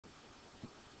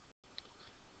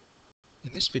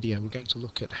In this video we're going to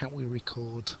look at how we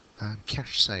record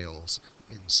cash sales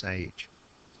in Sage.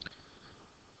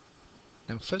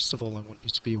 Now first of all I want you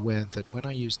to be aware that when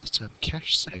I use the term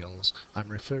cash sales I'm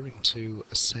referring to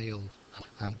a sale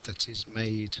that is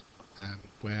made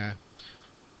where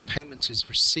payment is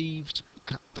received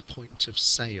at the point of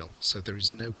sale, so there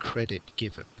is no credit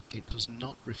given. It does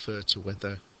not refer to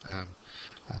whether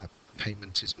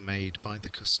payment is made by the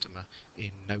customer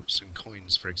in notes and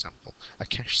coins, for example. A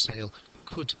cash sale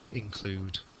could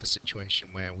include the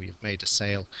situation where we have made a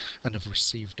sale and have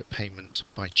received a payment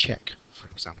by cheque, for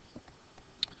example.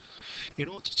 In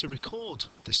order to record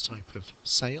this type of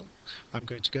sale, I'm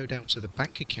going to go down to the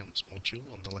bank accounts module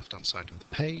on the left hand side of the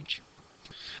page,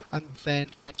 and then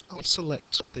I'll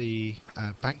select the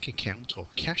bank account or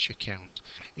cash account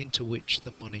into which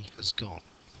the money has gone.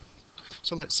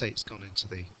 So let's say it's gone into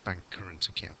the bank current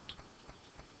account.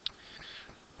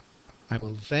 I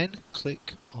will then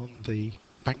click on the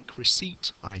bank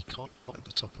receipt icon at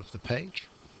the top of the page,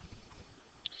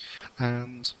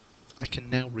 and I can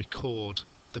now record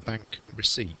the bank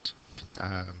receipt.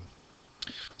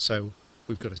 So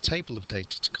we've got a table of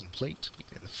data to complete.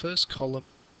 In the first column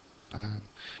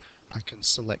I can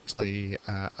select the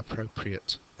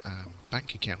appropriate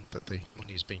bank account that the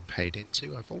money is being paid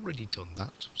into. I've already done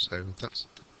that, so that's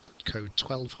code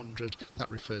 1200,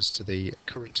 that refers to the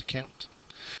current account.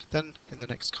 Then in the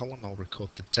next column I'll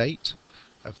record the date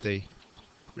of the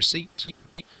receipt.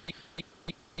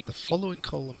 The following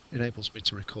column enables me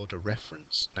to record a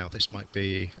reference. Now this might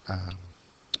be an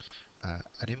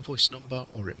invoice number,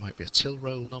 or it might be a till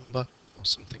roll number or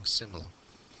something similar.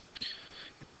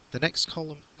 The next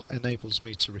column enables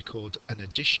me to record an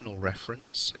additional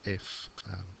reference if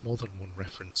more than one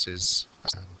reference is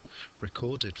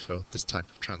recorded for this type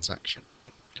of transaction.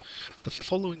 The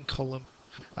following column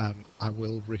I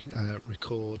will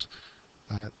record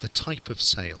the type of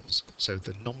sales, so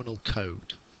the nominal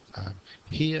code.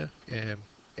 Here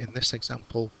in this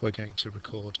example we're going to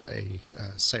record a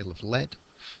sale of lead,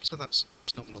 so that's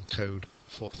nominal code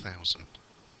 4000.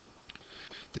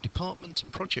 The department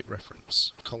and project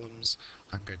reference columns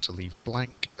I'm going to leave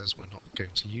blank as we're not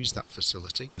going to use that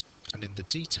facility, and in the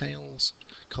details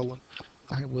column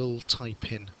I will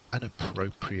type in an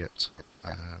appropriate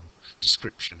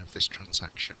description of this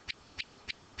transaction.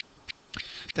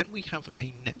 Then we have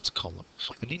a net column,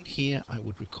 and in here I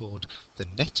would record the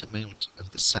net amount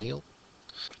of the sale,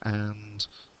 and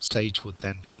Sage would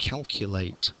then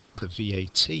calculate the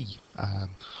VAT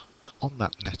on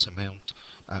that net amount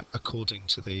according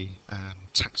to the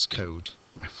tax code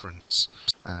reference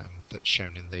that's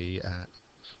shown in the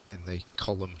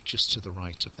column just to the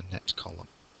right of the net column.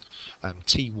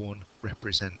 T1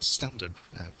 represents standard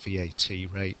VAT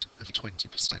rate of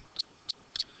 20%.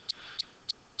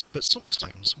 But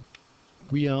sometimes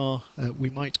we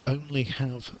might only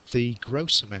have the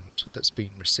gross amount that's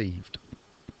been received,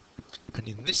 and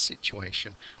in this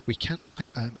situation we can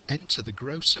enter the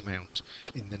gross amount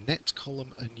in the net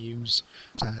column and use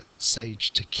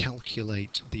Sage to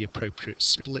calculate the appropriate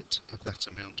split of that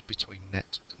amount between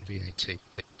net and VAT.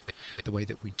 The way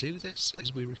that we do this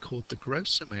is we record the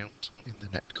gross amount in the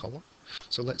net column,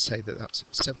 so let's say that that's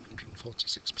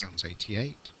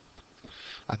 £746.88,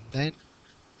 and then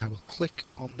I will click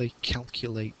on the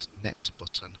Calculate Net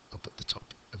button up at the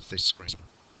top of this screen.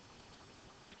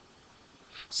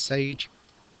 Sage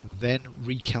then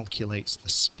recalculates the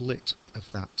split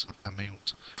of that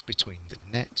amount between the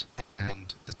net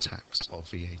and the tax or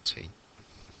VAT.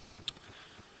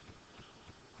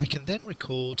 I can then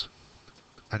record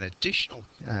an additional,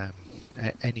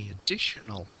 any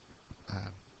additional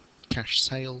cash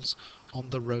sales on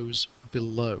the rows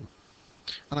below.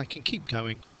 And I can keep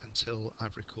going until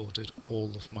I've recorded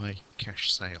all of my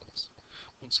cash sales.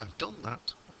 Once I've done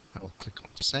that, I will click on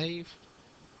Save,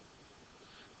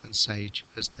 and Sage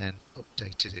has then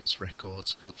updated its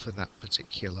records for that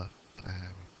particular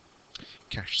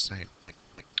cash sale.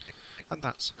 And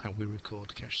that's how we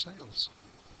record cash sales.